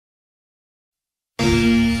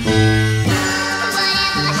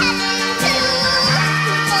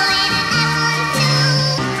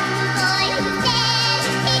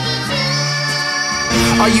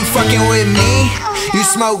Are you fucking with me? You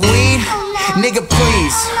smoke weed? Nigga,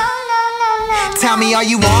 please. Tell me, are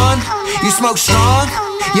you on? You smoke strong?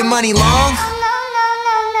 Your money long?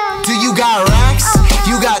 Do you got racks?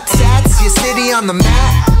 You got tats? Your city on the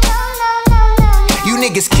map? You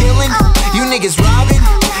niggas killing? You niggas robbing?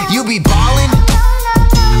 You be ballin'?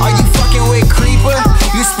 Are you fucking with Kreepa?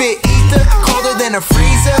 You spit ether, colder than a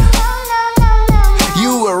freezer?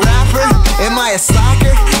 You a rapper? Am I a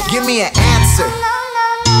slacker? Give me an answer,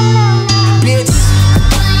 bitch.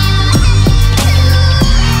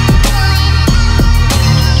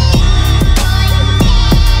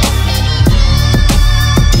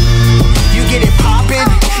 You get it poppin'?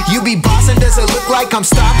 You be bossin', does it look like I'm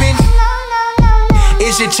stopping?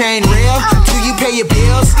 Is your chain real? Do you pay your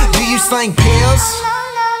bills? Do you slang pills?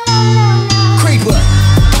 Kreepa.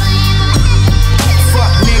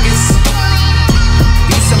 Fuck niggas.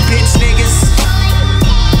 You some bitch niggas.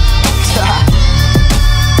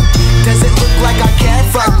 Does it look like I care?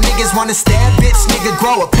 Fuck niggas wanna stare, bitch nigga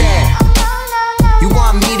grow a pair. You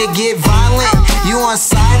want me to get violent? You want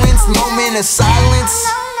silence? Moment of silence.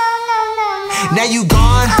 Now you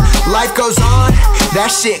gone, life goes on, that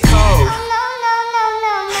shit cold.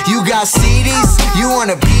 You got CDs, you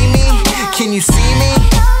wanna be me? Can you see me?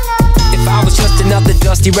 If I was just another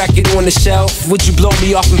dusty record on the shelf, would you blow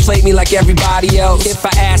me off and play me like everybody else? If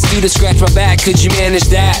I asked you to scratch my back, could you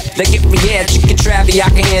manage that? Like if we had chicken travy,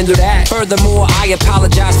 I can handle that. Furthermore, I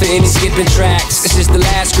apologize for any skipping tracks. This is the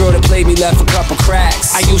last girl that played me left a couple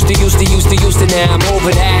cracks. I used to, now I'm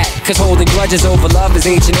over that. Cause holding grudges over love is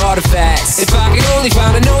ancient artifacts. If I could only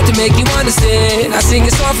find a note to make you understand, I sing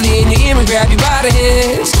it softly in your ear and grab you by the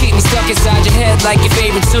hands. Keep me stuck inside your head like your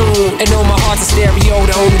favorite tune, and know my heart's a stereo,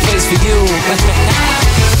 the only place for you. My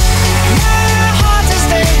heart's a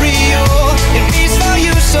stereo, it beats for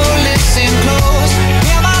you, so listen close.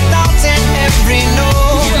 Hear my thoughts in every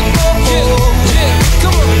note.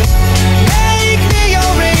 Come on. Make me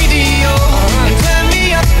your radio, and turn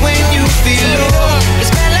me up when you feel low.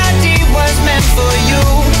 This melody was meant for you,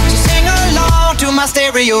 so sing along to my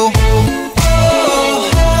stereo.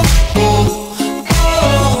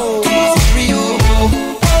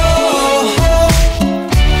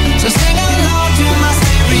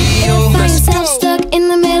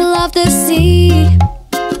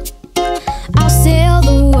 I'll sail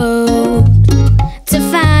the world to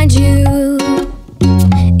find you.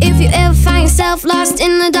 If you ever find yourself lost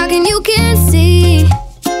in the dark and you can't see,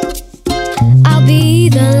 I'll be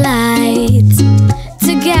the light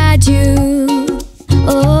to guide you.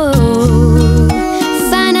 Oh,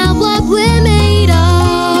 find out what we're made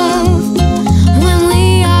of when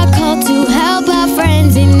we are called to help our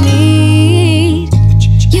friends in need.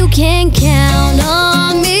 You can count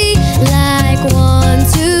on me like 1,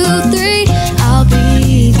 2, 3. I'll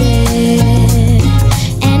be there,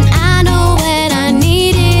 and I know when I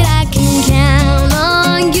need it, I can count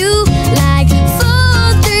on you like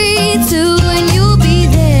 4, 3, 2, and you'll be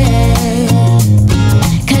there.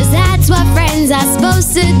 Cause that's what friends are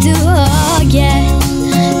supposed to do. Oh yeah.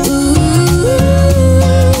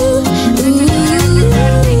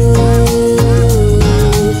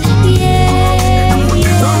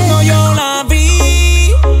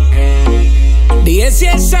 Si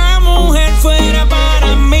esa mujer fuera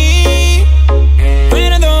para mí,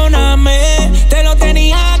 perdóname, te lo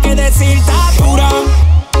tenía que decir. Está dura,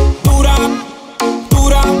 dura,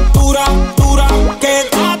 dura, dura, dura, que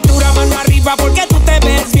está dura, mano arriba porque tú te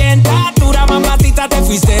ves bien. Está dura, mamacita, te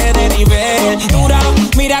fuiste de nivel. Dura,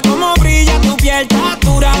 mira cómo brilla tu piel. Está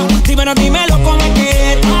dura, dímelo cómo es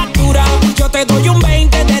que está dura. Yo te doy un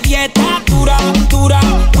 20 de 10. Está dura, dura,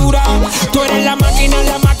 dura. Tú eres la máquina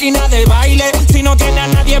de baile. Si no tiene a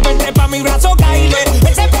nadie, vente pa' mi brazo, caile.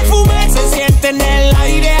 Ese perfume se siente en el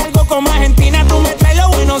aire. Algo como Argentina, tú me traes los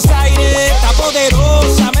Buenos Aires. Está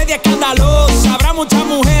poderosa, media escandalosa. Habrá muchas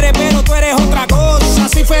mujeres, pero tú eres otra cosa.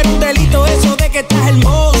 Si fuera un delito eso de que estás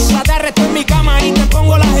hermosa, te arresto en mi cama y te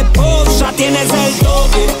pongo las esposas. Tienes el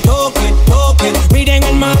toque, toque, toque. Miren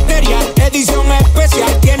el material, edición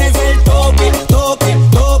especial. Tienes el toque, toque,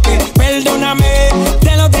 toque. Perdóname,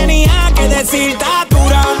 te lo tenía que decir. Está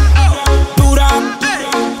dura, dura,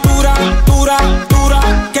 dura, dura,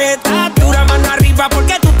 dura, que está dura, mano arriba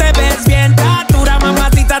porque tú te ves bien. Está dura,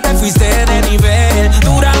 mamacita, te fuiste de nivel.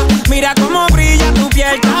 Dura, mira cómo brilla tu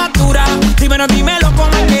piel. Está dura, dímelo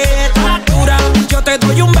con el que está dura. Yo te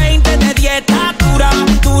doy un 20 de 10. Está dura,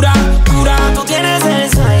 dura, dura. Tú tienes el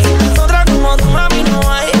size, otra como tu mami no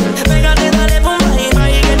hay. Pégate, dale pum, bye,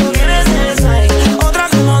 bye, que tú tienes el size. Otra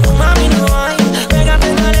como tu mami no hay.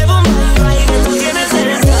 Pégate, dale pum, bye, bye, que tú tienes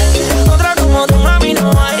el size. Otra como tu mami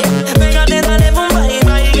no hay. Pégate, dale pum, bye,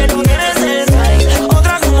 bye, que tú tienes el size.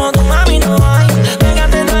 Otra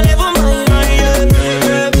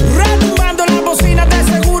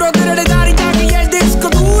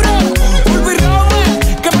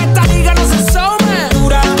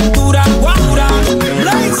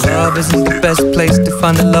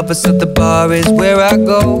find the lovers, so the bar is where I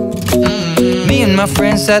go. Me and my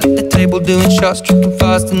friends sat at the table doing shots, tripping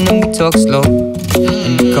fast, and then we talk slow.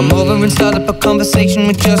 And you come over and start up a conversation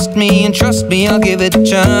with just me, and trust me, I'll give it a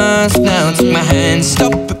chance. Now take my hand,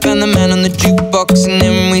 stop it, and the man on the jukebox, and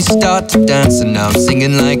then we start to dance. And now I'm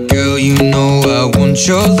singing like, girl, you know I want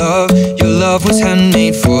your love. Your love was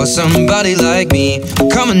handmade for somebody like me.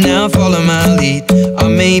 Come on now, follow my lead. I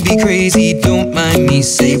may be crazy, don't mind me.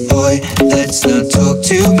 Say, boy, let's not talk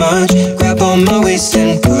too much. Grab on my waist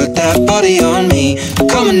and put that body on me.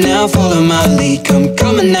 Come on now, follow my lead.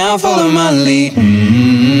 Come on now, follow my lead.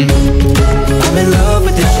 I'm in love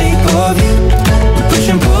with the shape of you. We push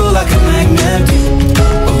and pull like a magnet do.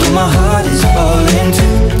 Although my heart is falling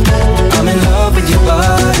too. I'm in love with your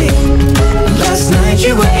body. Last night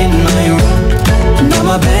you were in my room. Now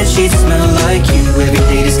my bedsheets smell like you. Every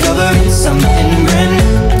day discovering something brand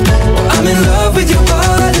new. I'm in love with your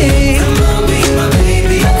body. Come on, be my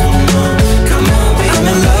baby. Come on, come on, be I'm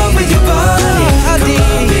in love with your body. Come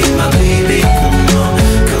on, be my baby. Come on,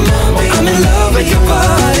 come on, be I'm in love with your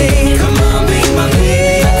body. Come on, be my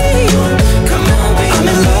baby. Come on, be I'm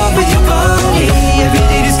in love with your body. Every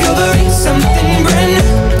day discovering something brand new.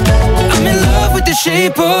 I'm in love with the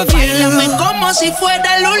shape of you. Báilame como si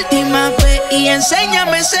fuera la última vez y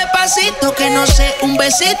enséñame ese pasito que no sé, un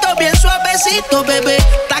besito bien suavecito, bebé.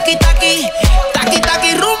 Taki, taki, taki,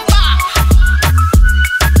 taki, rumba.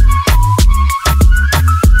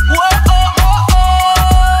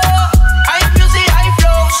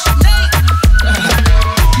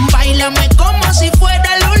 Báilame como si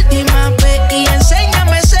fuera la última vez y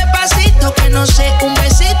enséñame ese pasito que no sé, un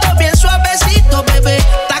besito bien suavecito, bebé.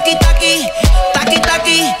 Taki, taki, taki,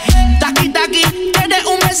 taki, taki, taki. ¿Quieres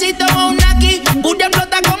un besito o un naki? Booty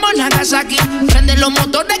explota como Nagasaki. Prende los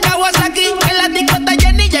motores Kawasaki. En la discota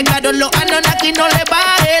Jenny llegaron los Anunnaki. No le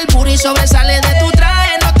baje, el booty sobresale de tu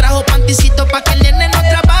traje. No trajo panticito pa' que el nene no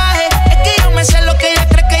trabaje. Es que yo me sé lo que ella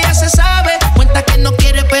cree que ya se sabe. Cuenta que no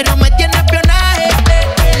quiere pero me tiene espionaje.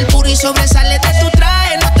 El booty sobresale de tu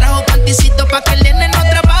traje. No trajo panticito pa' que el nene no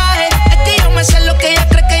trabaje. Es que yo me sé lo que ella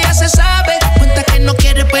cree que ya se sabe. Cuenta que no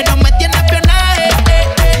quiere pero me tiene espionaje.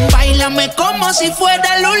 Báilame como si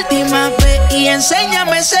fuera la última vez y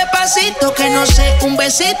enséñame ese pasito que no sé, un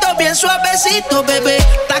besito bien suavecito, bebé.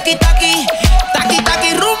 Taki, taki, taki,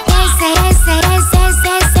 taki, rumba.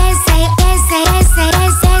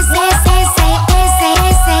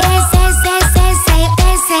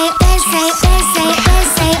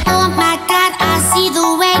 Oh my God, I see the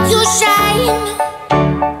way you shine.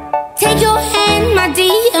 Take your hand, my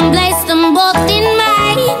dear, and place them both in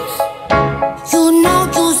mine. You know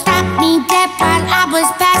you stopped me dead while I was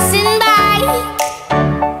passing by.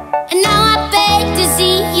 And now I beg to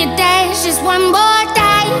see you dance just one more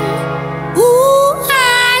time. Ooh, I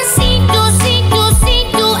see you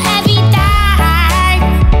every time.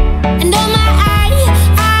 And oh my,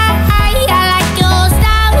 I like your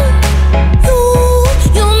style.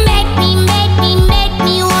 You make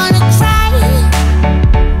me wanna cry.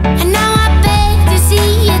 And now I beg to see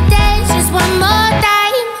you dance just one more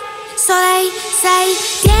time. So they say,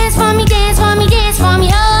 dance for me, dance for me, dance for me,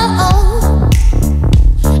 oh, oh.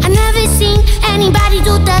 I never seen anybody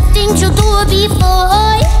do the things you do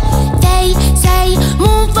before. They say,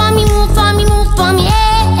 move for me, move for me, move for me,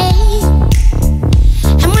 hey.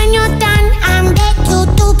 And when you're done, I'm back you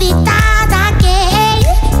to be that again.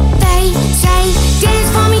 They say, dance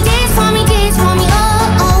for me, dance for me, dance for me, oh,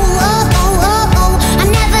 oh, oh, oh, oh, oh. I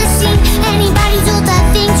never seen anybody do the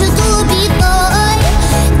things you do before.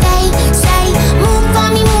 They say, move for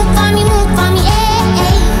me, move for me, move for me,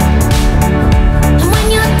 hey. And when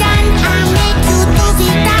you're done, I'll make you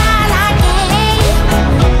do it all again.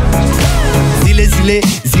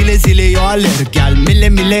 Zile, eu alerg chiar mile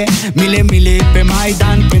pe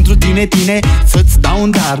Maidan pentru tine, să-ți dau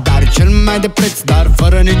un dar cel mai de preț, dar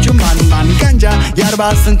fără niciun ban. Ganja,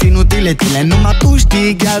 iarba sunt inutile, numai tu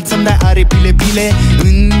știi, gheal să-mi dai aripile.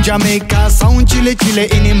 În Jamaica sau în Chile,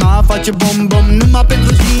 inima face bom numai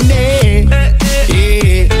pentru tine.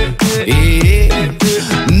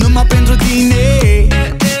 Numai pentru tine.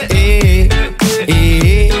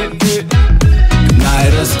 N-ai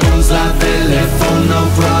răspuns la telefon, no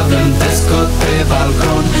problem, te scot pe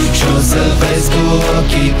balcon și o să vezi cu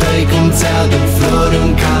ochii tăi cum ți-aduc flori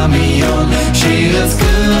un camion. Și îți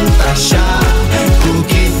cânt așa cu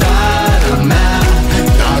chitara mea.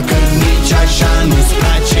 Dacă nici așa nu-ți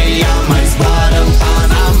place, ea mai zboară în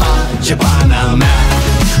Panama. Ce pana mea,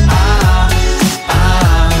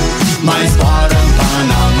 mai zboară în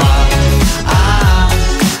Panama.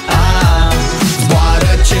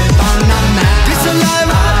 Zboară ce pana mea.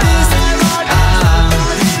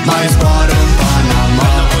 Mai zboară în Panama.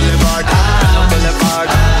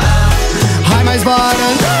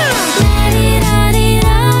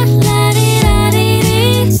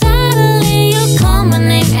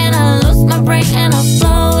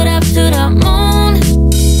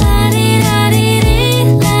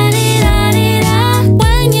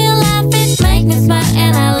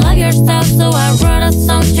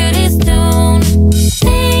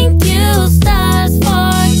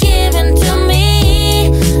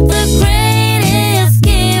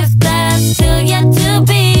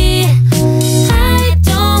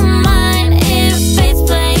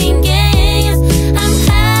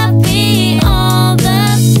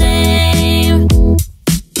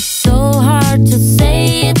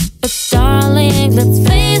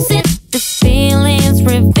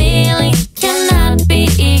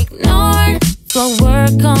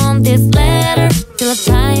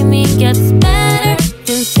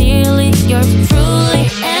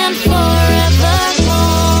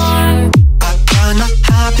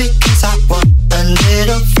 'cause I want a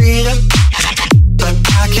little freedom, but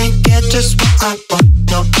I can't get just what I want.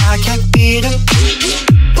 No, I can't beat him.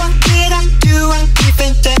 What did I do? I'm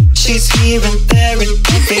even dead. She's here and there and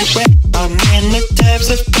everywhere. I'm in the depths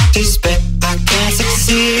of despair. I can't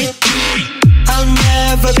succeed. I'll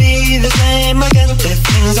never be the same again. The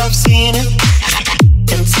things I've seen,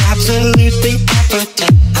 it's absolutely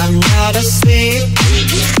evident. I'm not asleep.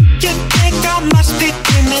 You think I must be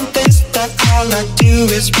dreaming this, that all I do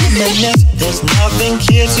is reminisce. There's nothing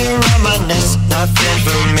here to reminisce, nothing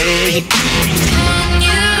for me. Can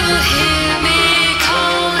you hear me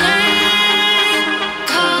calling,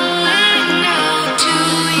 calling out to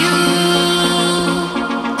you?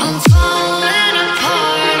 I'm falling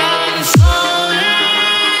apart, I'm falling.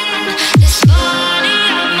 This body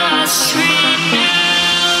I must renew.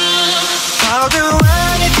 I'll do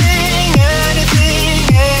anything, anything,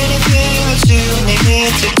 anything that you need me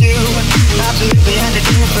to do. Absolutely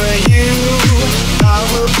anything for you. I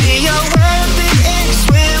will be your well-being,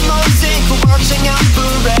 swim or sink, watching out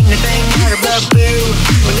for anything out of the blue.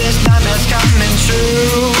 When this time has coming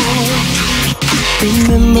true.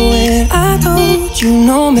 Remember when I told you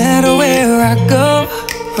no matter where I go,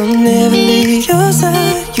 I'll never leave your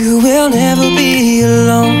side, you will never be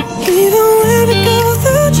alone. Even when we go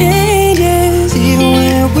through changes, even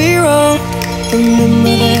when we're old,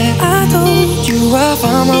 remember that I told you I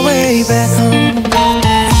found my way back home.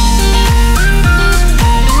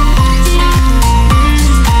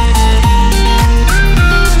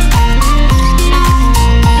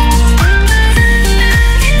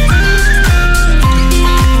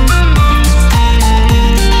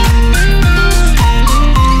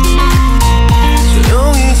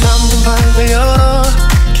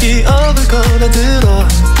 들어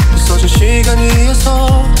있어준 시간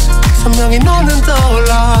위에서 선명히 너는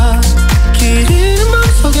떠올라. 길 잃은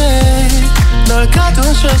맘속에 널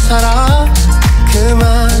가둔 채 살아.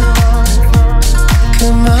 그만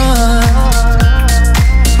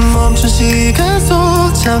멈춘 시간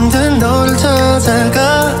속 잠든 너를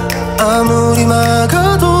찾아가. 아무리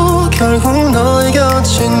막아도 결국 너의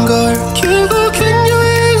곁인 걸. 결국엔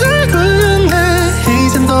여행을 끝내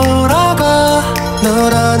이젠 돌아가.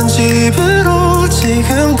 너라는 집으로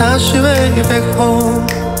지금 다시 way back home.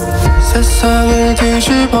 세상을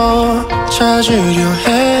뒤집어 찾으려 해.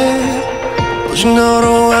 오직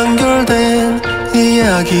너로 연결된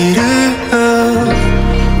이야기를.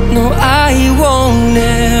 No, I won't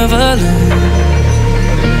never lose.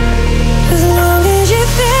 As long as you're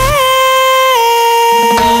there.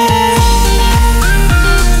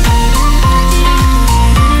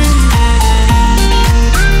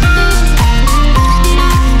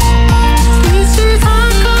 빛이 다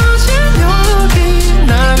꺼진 여기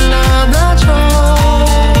나를 안아줘.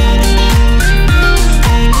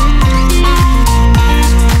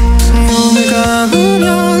 눈을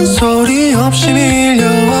감으면 소리 없이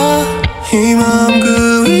밀려와. 이 마음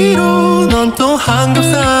그 위로 넌 또 한겹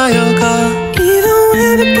쌓여가. Even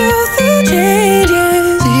when we go through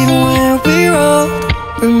changes, even when we're old,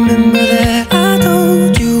 remember that I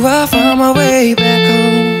told you I found my way back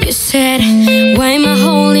home. You said, why am I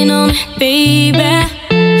holding on, baby?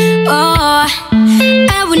 Oh,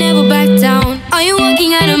 I would never back down. Are you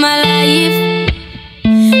walking out of my life?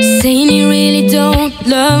 Saying you really don't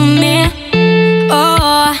love me.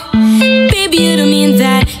 Oh, baby, you don't mean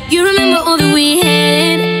that. You remember all that we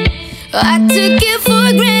had. I took it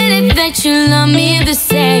for granted that you love me the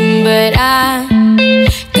same, but I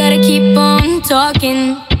gotta keep on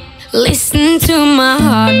talking. Listen to my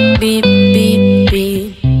heart beat, beat,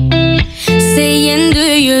 beat. Saying, do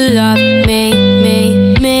you love me,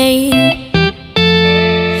 me?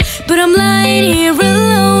 But I'm lying here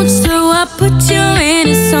alone, so I put you in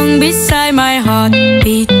a song beside my heart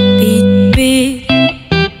beat, beat, beat.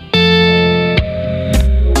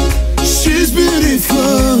 She's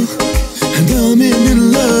beautiful and I'm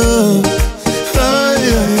in love. Ay,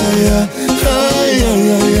 ay, ay, ay, ay, ay,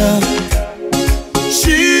 ay, ay.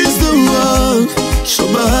 She's the one, shot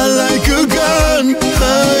my heart like a gun.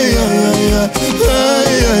 Ay, ay, ay, ay, ay,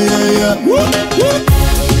 ay, ay, ay. Woo, woo.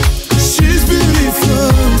 She's beautiful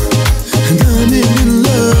and I'm in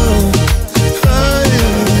love. Ay,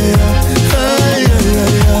 ay, ay, ay, ay,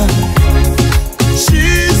 ay, ay.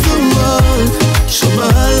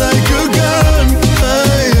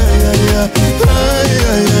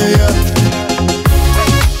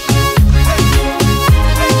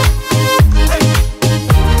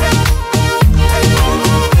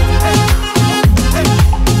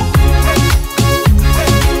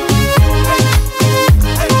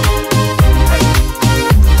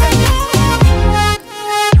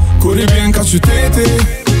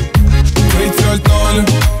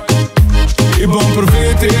 buon per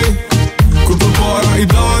veti, colpo bara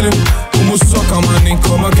ideale. Kom ons zak aan mijn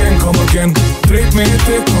come again. Treed me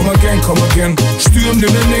het, come again. Stuur me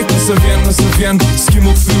de nek, als ze vien. Skim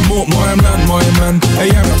op vuur, my man. Hey,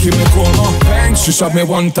 jij mag je me komen. Bang, she shot me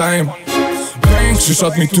one time. Bang, she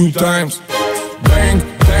shot me 2 times. Bang,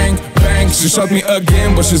 she shot me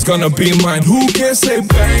again, but she's gonna be mine. Who can say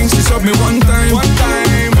bang, she shot me one time.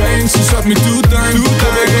 Bang, she shot me 2 times.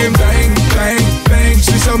 Bang,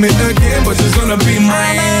 she shot me again, but she's gonna be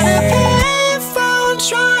mine.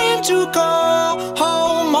 Trying to go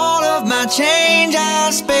home, all of my change I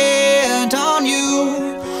spent on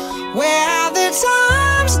you. Where have the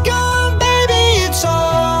times gone, baby? It's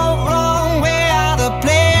all wrong. Where are the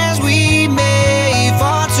plans we made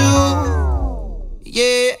for two?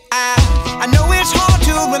 Yeah, I know it's hard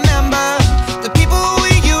to remember the people we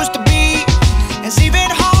used to be. It's even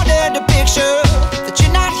harder to picture that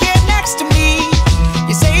you're not here next to me.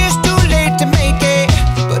 You say it's too late to make it,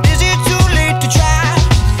 but is it too late to try?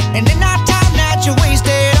 And in our time that you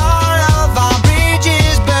wasted, all of our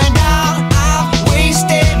bridges burned out. I've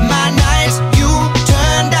wasted my nights, you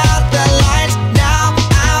turned out the lights. Now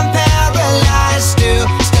I'm paralyzed, still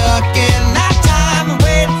stuck in that time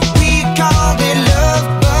when we called it love.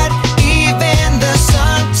 But even the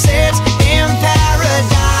sun sets in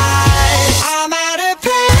paradise. I'm at a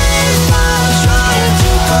payphone trying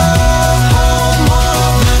to go home. All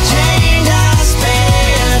of my change I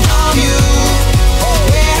spent on you.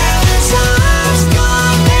 Where have the times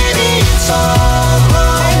gone, baby? It's all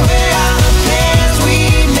wrong. Where are the plans we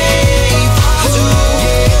made for two?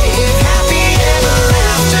 If happy ever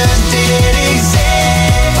after did exist,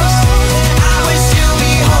 I would still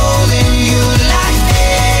be holding you like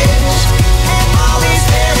this. All these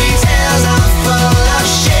fairy tales are full of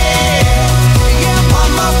shit. Yeah,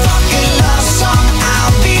 one more fucking love song,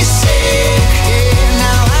 I'll be sick.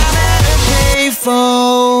 Now I'm at a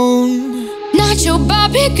payphone. Not your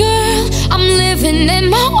Barbie girl, I'm living in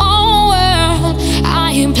my own world.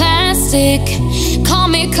 I am plastic, call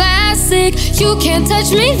me classic. You can't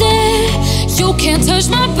touch me there, you can't touch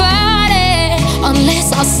my body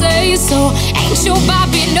unless I say so. Ain't your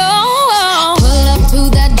Barbie, no. Pull up to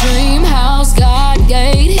that dream house, God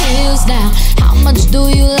gate hills now. How much do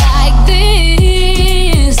you like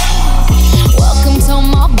this? Welcome to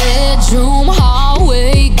my bedroom,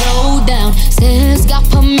 hallway, go down. Stairs got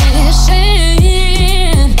permission.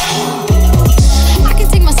 I can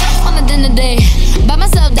take myself on a dinner date, buy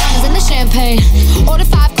myself diamonds and the champagne, order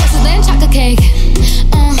 5 courses and chocolate cake.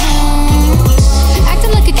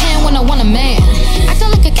 Acting like I can when I want a man, acting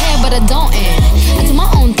like I care but I don't. I do my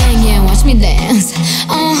own thing, yeah, watch me dance.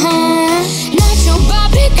 Not your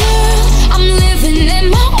Barbie girl, I'm living in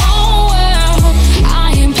my own world.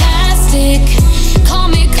 I am plastic, call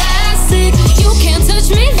me classic. You can't touch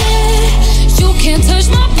me there, you can't touch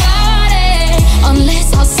my body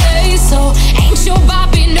unless I say so. Ain't your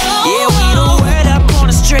Barbie, no. Yeah, we don't word up on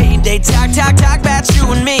the street. They talk about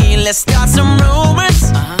you and me. Let's start some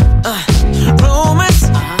rumors. Rumors.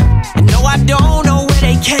 No, I don't know where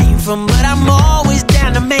they came from, but I'm always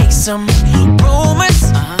down to make some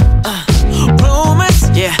rumors. Rumors.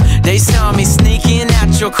 Yeah, they saw me sneaking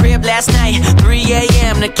out your crib last night, 3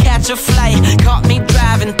 a.m. to catch a flight. Caught me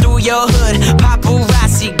driving through your hood.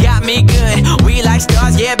 Paparazzi got me good. We like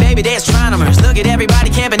stars, yeah, baby, they're astronomers. Look at everybody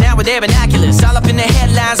camping out with their binoculars. All up in the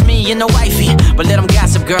headlines, me and the wifey. But let them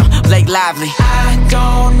gossip, girl, Blake Lively. I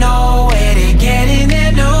don't know where they getting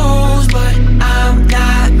their news, but I'm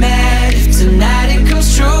not mad if tonight it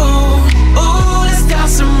comes true. Ooh, let's start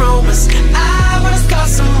some rumors. I wanna start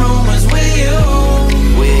some rumors with you.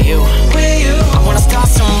 With you. With you. I wanna start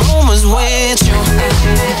some rumors with you.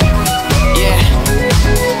 Yeah.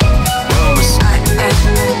 Rumors.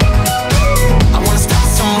 I wanna start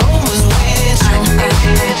some rumors with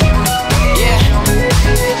you. Yeah.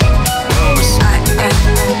 Rumors.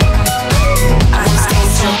 I wanna start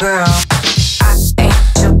some girl. I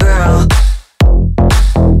ain't your girl.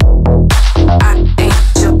 I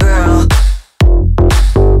ain't your girl.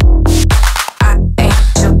 I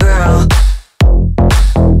ain't your girl.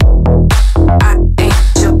 I ain't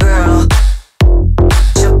your girl.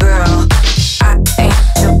 Your girl. I ain't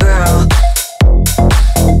your girl.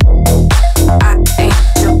 I ain't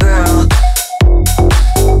your girl.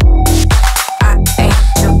 I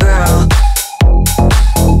ain't your girl.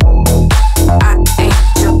 I ain't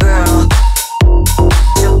your girl.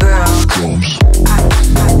 Your girl.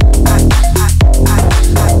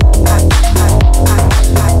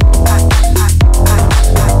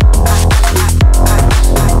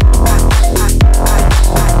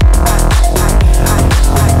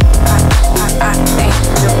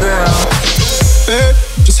 Babe,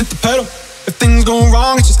 just hit the pedal. If things go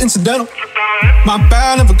wrong, it's just incidental. My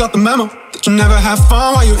bad, never got the memo that you never have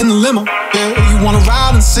fun while you're in the limo. Yeah, you wanna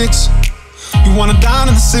ride in 6, you wanna dine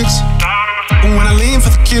in the 6. But when I lean for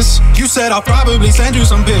the kiss, you said I'll probably send you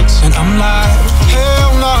some pics. And I'm like,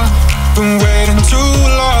 hell nah, been waiting too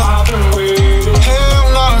long. Hell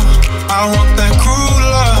nah, I want that cruel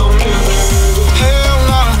love. Hell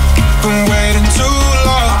nah, been waiting too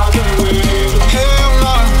long. Hell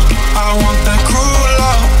nah, I want that cruel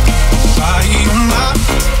love. Body on my,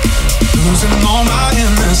 losing all my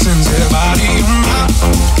innocence. Yeah, body on my,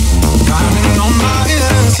 grinding on my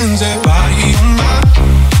innocence. Yeah, body on my,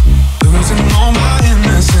 losing all my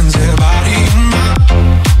innocence. Yeah, body on my,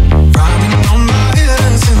 grinding on my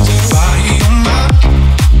innocence. Yeah, body on my,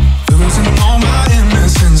 losing all my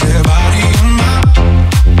innocence. Yeah, body on my,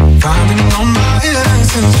 grinding on my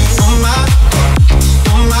innocence. Yeah, on my,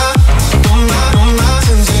 on my, on my, on my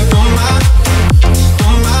sins. Yeah, on my,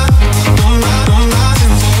 on my, on my, on my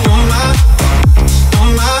sins. Yeah, on my,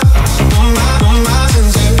 on my, on my, on my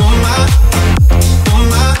sins. Yeah, on my, on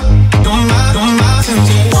my, on my, on my sins.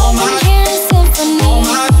 Yeah, on my.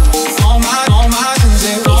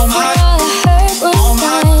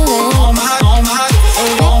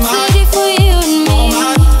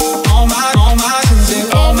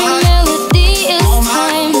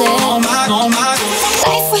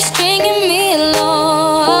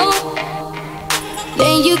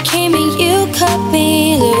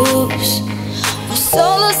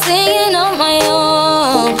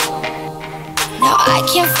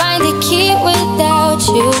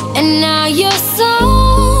 And now your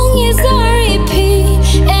song is on repeat,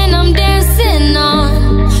 and I'm dancing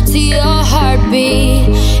on to your heartbeat.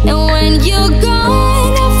 And when you're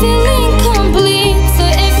gone, I feel incomplete. So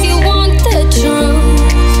if you want the truth,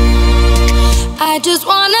 I just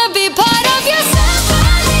wanna be part of your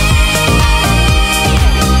symphony.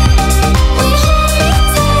 We hold me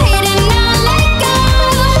tight and not let go.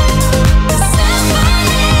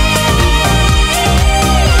 Symphony,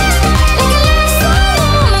 like a love song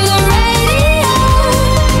on the radio.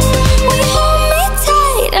 We hold me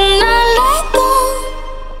tight and not let go.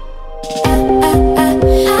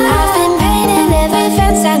 I've been painting every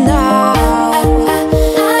fence I know.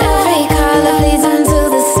 Every color bleeds into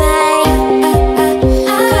the same.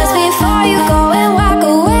 'Cause before you go and walk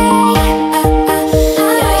away,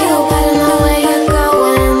 yeah, you better know where you're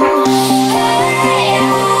going.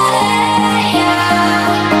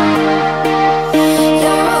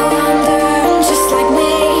 You're a wanderer just like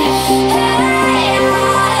me.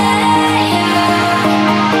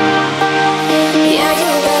 Yeah,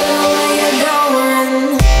 you better know where you're going.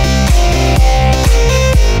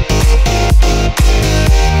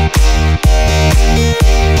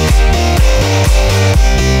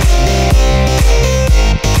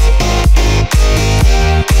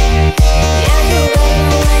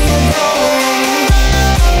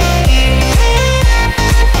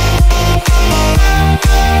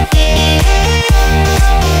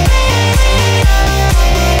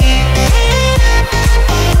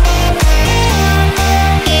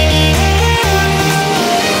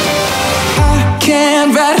 Can't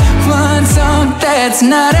write one song that's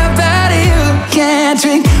not about you. Can't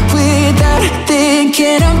drink without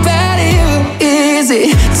thinking about you. Is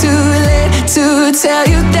it too late to tell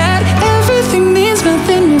you that everything means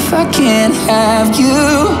nothing if I can't have you?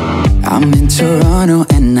 I'm in Toronto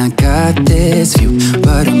and I got this view,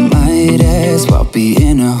 but I might as well be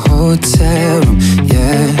in a hotel room.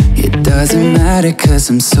 Yeah, it doesn't matter 'cause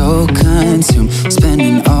I'm so consumed,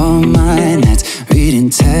 spending all my nights reading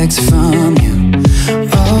texts from you.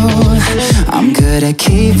 Oh, I'm good at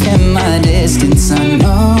keeping my distance. I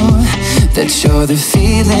know that you're the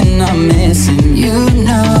feeling I'm missing. You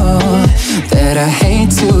know that I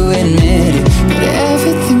hate to admit it, but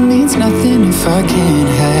everything means nothing if I can't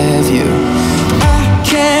have you. I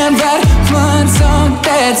can't write one song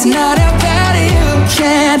that's not about you.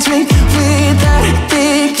 Can't drink without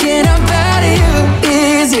thinking about you.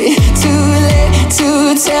 Is it too late to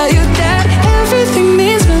tell you that everything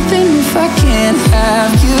means nothing if I can't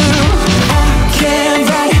have you? I can't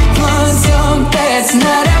write one song that's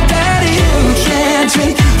not about you. Can't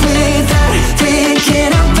drink without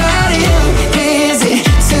thinking about you. Is it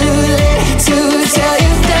too late to tell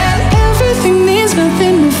you that everything means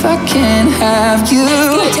nothing if I can't have you?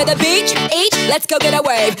 Let's go to the beach, eat, let's go get a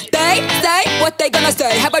wave. They say what they gonna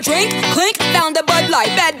say. Have a drink, clink, found a Bud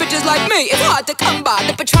Light. Bad bitches like me, it's hard to come by.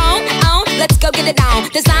 The Patron, let's go get it down.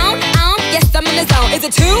 The sound, yes, I'm in the zone. Is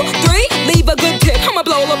it 2, 3? Leave a good tip. I'ma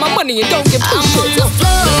blow all of my money and don't give two shits. I'm on the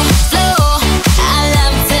floor. I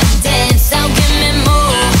love to dance, so give me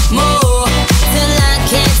more, till I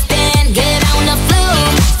can't stand. Get on the floor,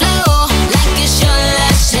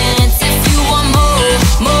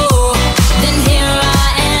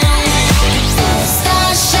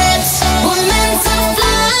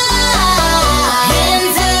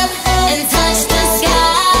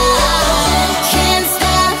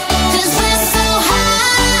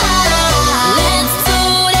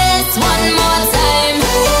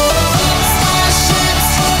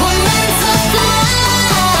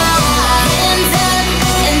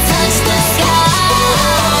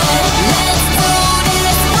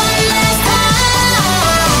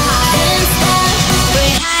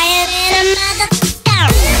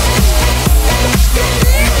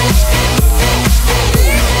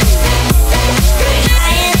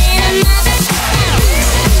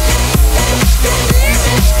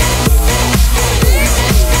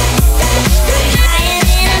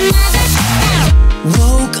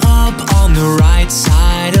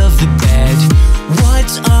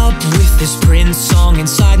 song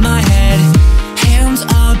inside my head. Hands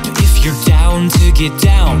up if you're down to get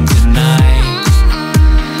down tonight,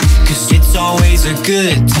 'cause it's always a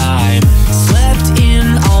good time. Slept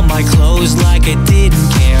in all my clothes like I didn't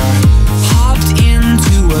care. Hopped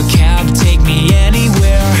into a cab, take me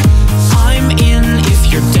anywhere. I'm in if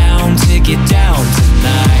you're down to get down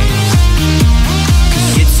tonight,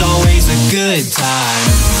 'cause it's always a good time.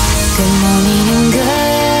 Good morning and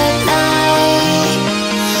good night.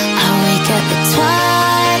 I wake up at twilight.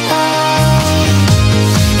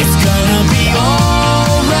 It's gonna be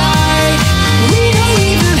alright. We don't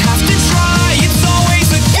even have to try. It's always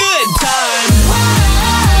a good time.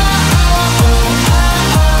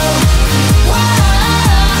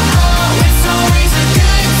 It's always a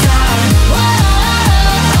good time.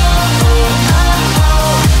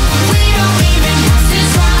 We don't even have to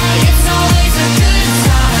try. It's always a good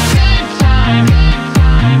time.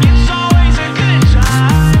 It's always a good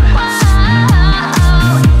time.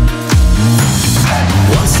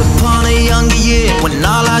 Once upon a younger year, when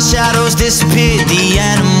all our shadows disappeared, the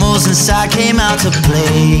animals inside came out to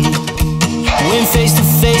play. Went face to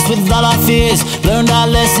face with all our fears, learned our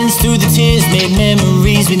lessons through the tears, made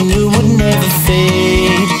memories we knew would never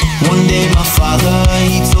fade. One day my father,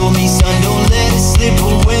 he told me, son, don't let it slip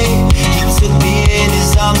away. He took me in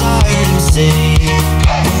his arms, I heard him say,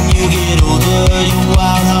 when you get older, your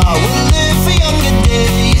wild heart will live for younger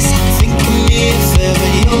days. Think of me if ever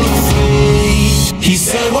you're afraid. He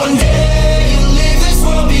said one day you'll leave this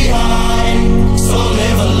world behind, so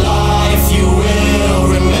live a life you will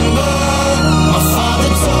remember. My father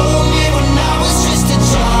told me when I was just a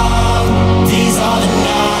child, these are the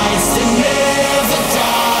nights that never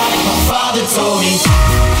die. My father told me.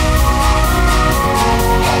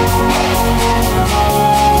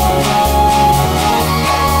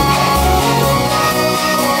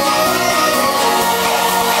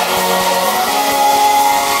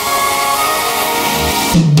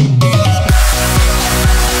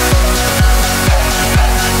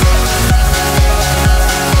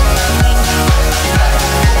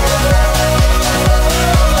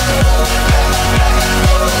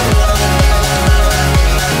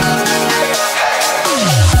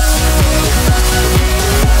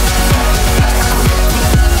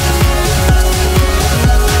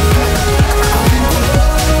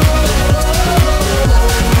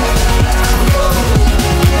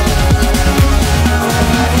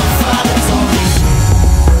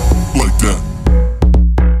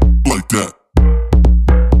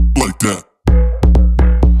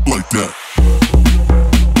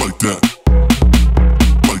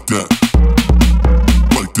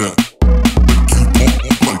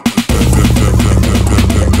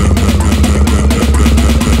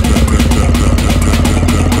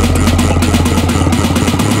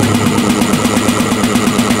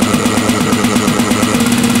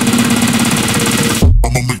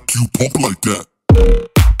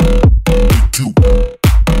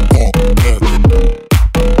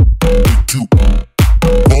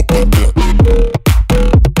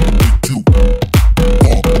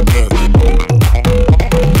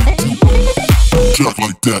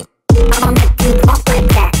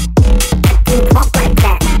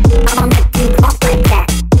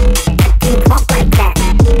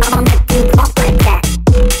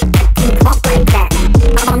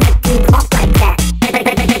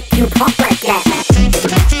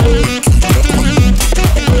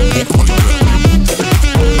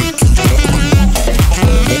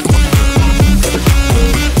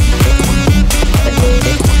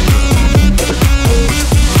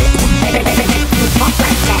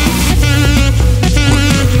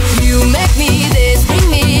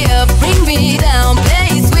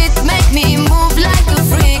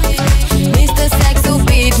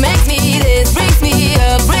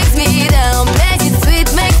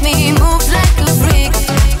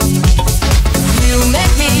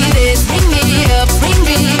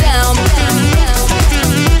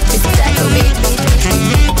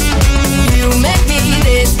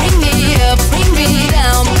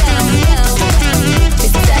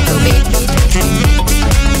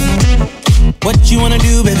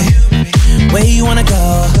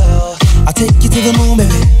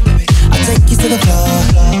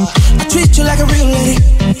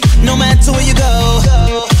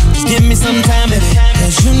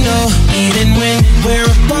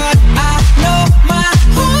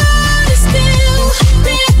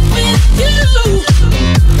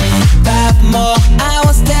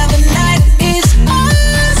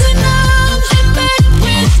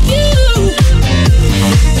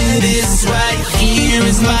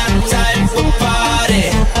 Is my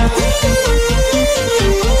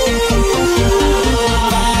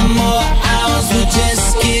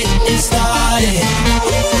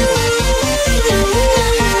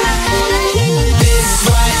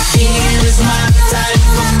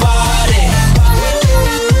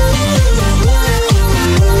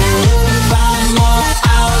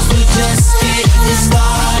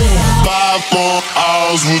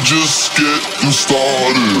eyes, we're just getting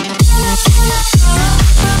started.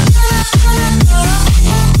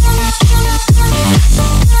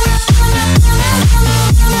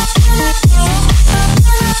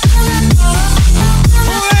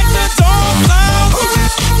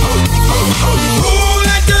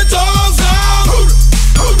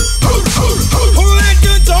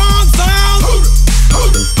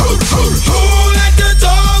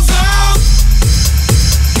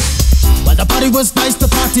 It was nice, the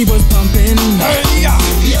party was pumping. Hey, yeah.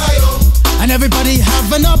 And everybody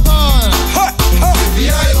having a ball.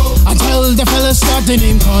 Until the fellas start the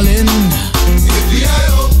name calling.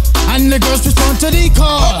 And the girls respond to the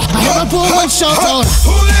call. I hear a woman shout out,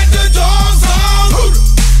 who let the dogs out?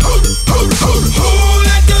 Who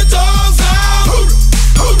let the dogs out? Who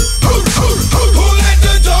let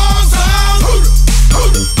the dogs out? Who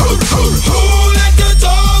let the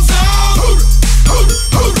dogs out?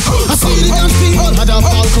 I see the dance people had a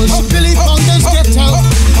ball, cause Billy Fountains get out.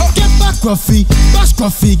 Get back, Gruffy, bash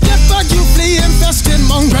Gruffy, get back, you flea infested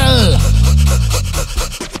mongrel.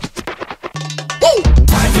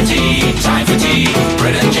 Time for tea,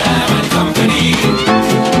 bread and jam and company.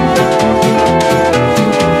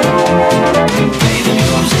 Play the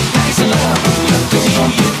music, nice and loud. Look at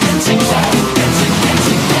me, dancing down, dancing.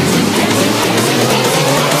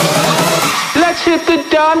 Let's hit the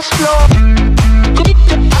dance floor.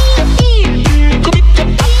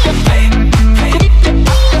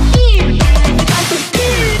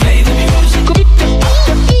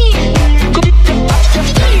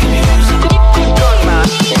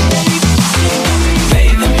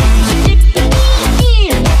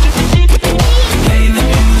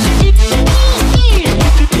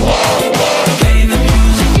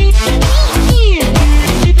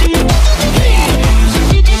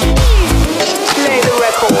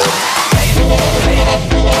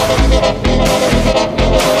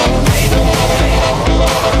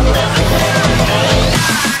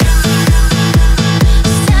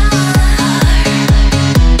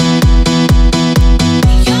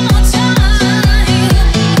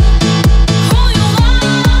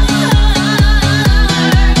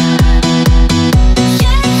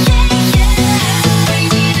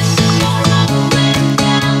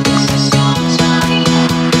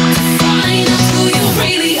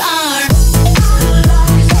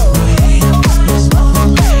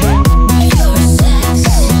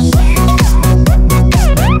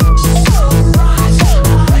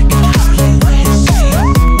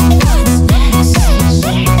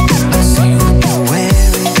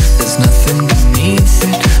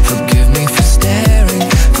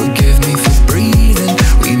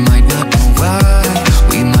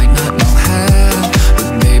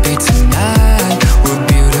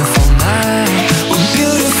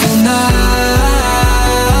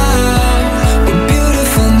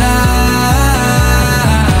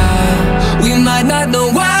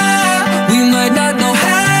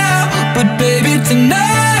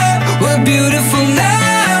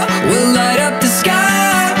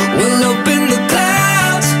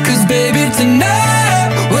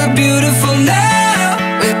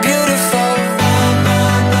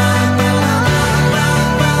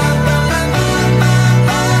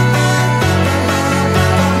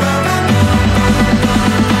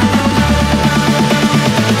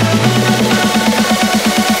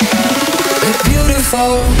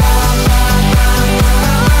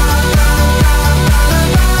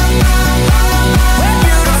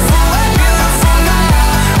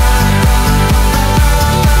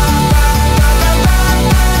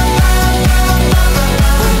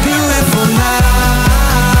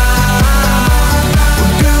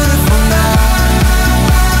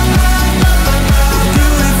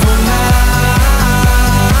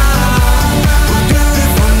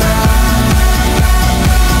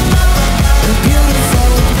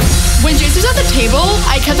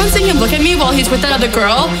 With that other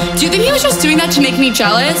girl, do you think he was just doing that to make me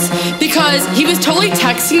jealous? Because he was totally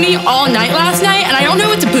texting me all night last night, and I don't know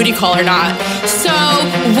if it's a booty call or not. So,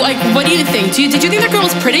 like, what do you think? Did you think that girl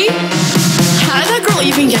was pretty? How did that girl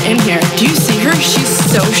even get in here? Do you see her? She's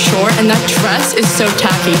so short, and that dress is so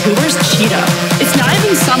tacky. Who wears cheetah? It's not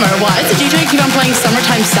even summer. Why does the DJ keep on playing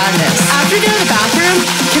Summertime Sadness? After we get out of the bathroom,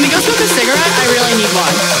 can we go smoke a cigarette? I really need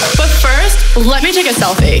one. But first, let me take a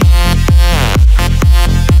selfie.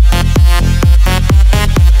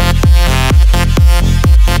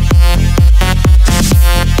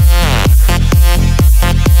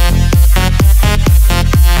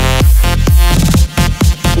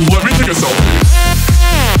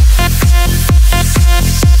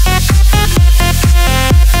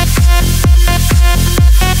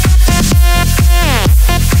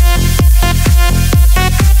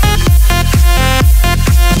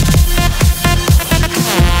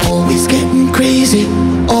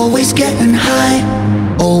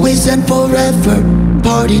 always and forever,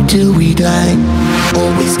 party till we die.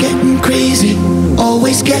 Always getting crazy,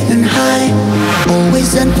 always getting high.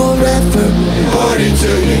 Always and forever, party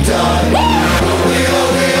till we die.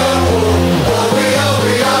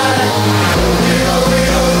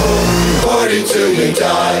 Party till we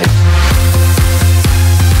die.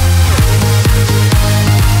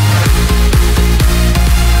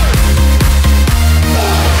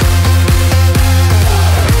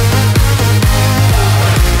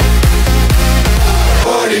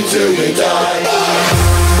 Till we die.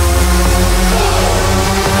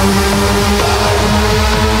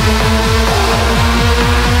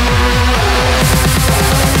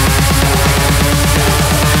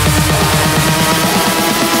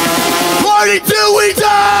 Party till we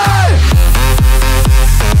die.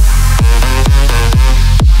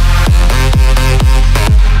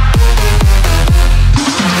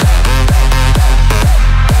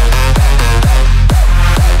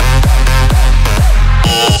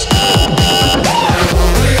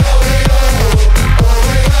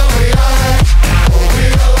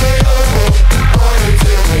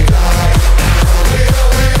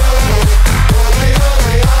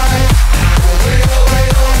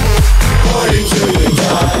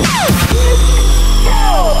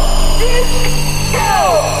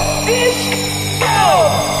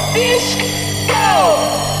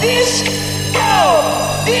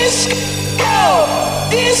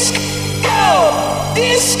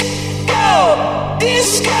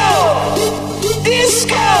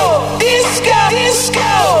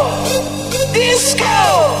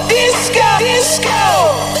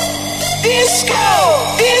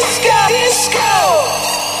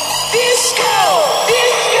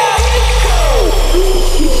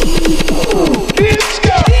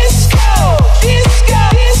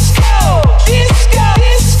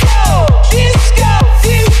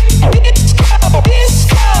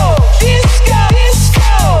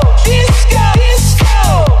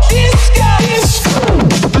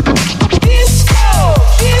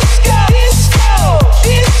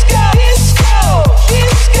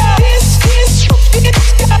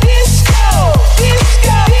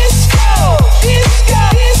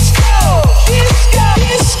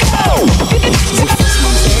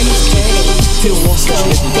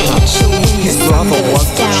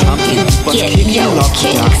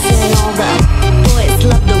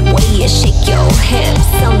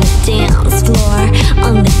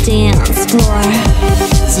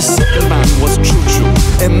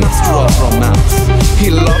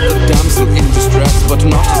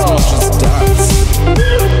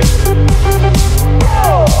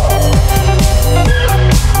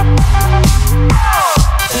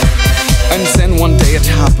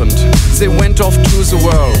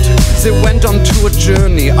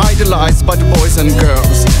 Idolized by the boys and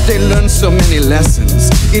girls, they learned so many lessons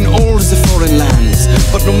in all the foreign lands.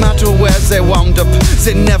 But no matter where they wound up,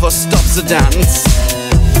 they never stopped the dance.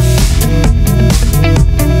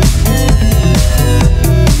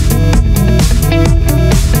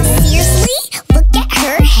 Seriously? Look at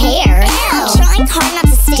her hair. I'm trying hard not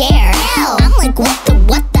to stare. I'm like, what the?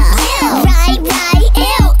 Right,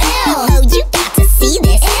 ew. Oh, you got to see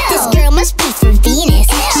this. This girl must be from Venus.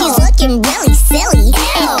 She's looking really silly.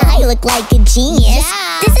 I look like a genius.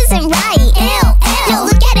 This isn't right. Ew. No,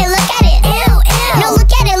 look at it. Ew. No,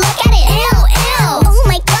 look at it. Ew. Oh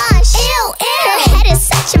my gosh. Ew. Her head is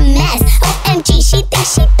such a mess. OMG, she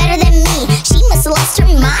thinks she's better than me. She must have lost her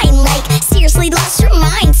mind. Like, seriously lost her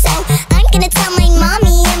mind. So I'm gonna tell my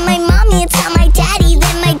mommy, and my mommy will tell my daddy.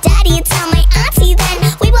 Then my daddy will tell my auntie. Then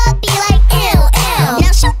we will be like, ew.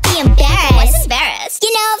 Now she'll be embarrassed. Why is embarrassed?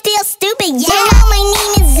 You know, I feel stupid. Yeah. You know my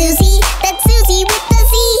name is Susie. That's Susie with the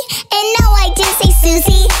Z. And no, I did say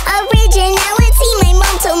Susie. Originality, my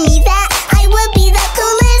mom told me that I would be the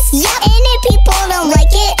coolest. Yep. And if people don't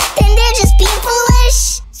like it, then they're just being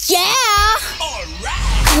foolish. Yeah.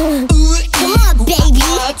 Alright. Come on, baby.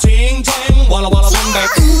 Ting tang, walla walla bang bang.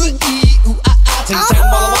 Ting tang,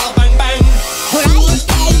 walla walla bang bang. Right,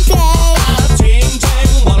 baby. Ting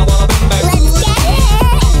tang, walla walla bang bang. Let's get it.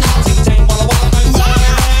 Ting tang, walla walla bang bang.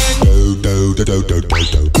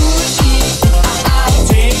 Do.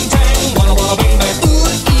 Ting tang, walla walla bang bang.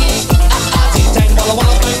 Ting tang, walla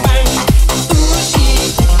walla bang bang.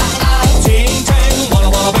 Ting tang, walla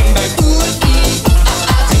walla bang bang.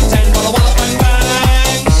 Ting tang, walla walla bang bang.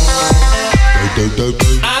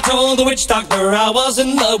 I told the witch doctor I was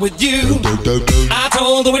in love with you. I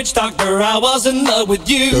told the witch doctor I was in love with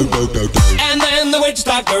you. And then the witch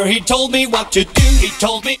doctor, he told me what to do. He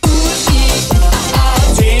told me,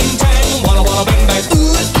 ting tang, walla walla bang bang.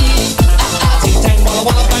 Ting tang, walla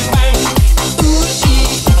walla bang bang.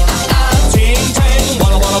 Ting tang,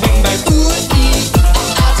 walla walla bang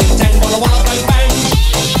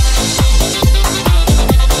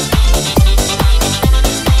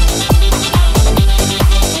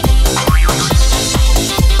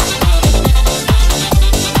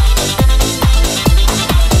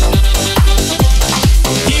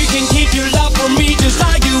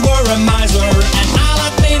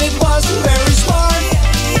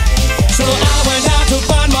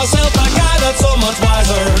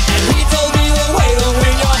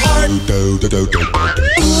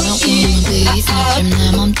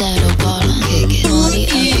때려봐라 머리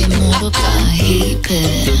어깨 무릎 다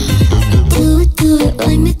힙해 Do it do it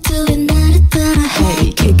like me do it 나를 따라 해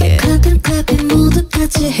Clap it clap it 모두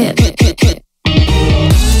같이 해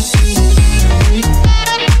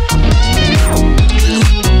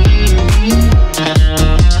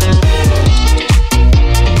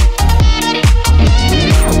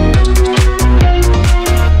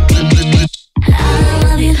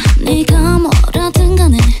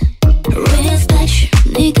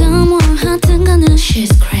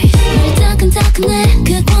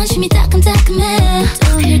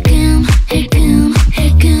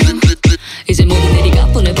이제 모두 내리가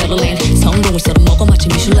보내 베를린 성공을 썰어 먹어 마치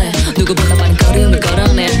미슐랭 누구보다 빠른 걸음을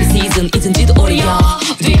걸어내 이 시즌 잊은지도 오래야